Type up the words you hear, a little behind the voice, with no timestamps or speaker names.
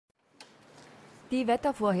Die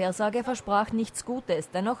Wettervorhersage versprach nichts Gutes,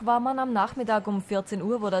 dennoch war man am Nachmittag um 14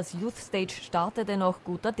 Uhr, wo das Youthstage startete, noch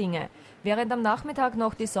guter Dinge. Während am Nachmittag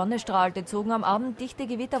noch die Sonne strahlte, zogen am Abend dichte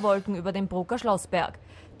Gewitterwolken über den Brucker Schlossberg.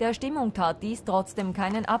 Der Stimmung tat dies trotzdem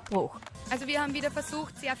keinen Abbruch. Also wir haben wieder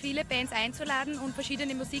versucht, sehr viele Bands einzuladen und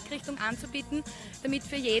verschiedene Musikrichtungen anzubieten, damit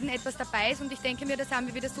für jeden etwas dabei ist, und ich denke mir, das haben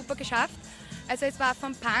wir wieder super geschafft. Also es war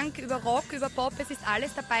von Punk über Rock, über Pop, es ist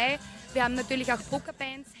alles dabei. Wir haben natürlich auch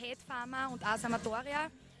Brucker-Bands, Head Farmer und Asamatoria.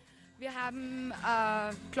 Wir haben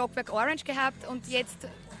Clockwork Orange gehabt und jetzt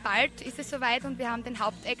bald ist es soweit und wir haben den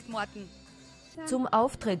Hauptakt Morten. Zum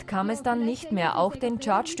Auftritt kam es dann nicht mehr. Auch den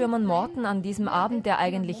Chartstürmern Morten an diesem Abend, der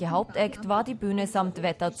eigentliche Hauptakt, war die Bühne samt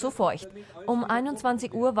Wetter zu feucht. Um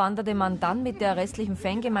 21 Uhr wanderte man dann mit der restlichen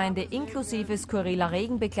Fangemeinde inklusive skurriler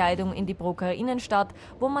Regenbekleidung in die Brucker Innenstadt,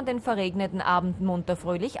 wo man den verregneten Abend munter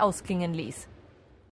fröhlich ausklingen ließ.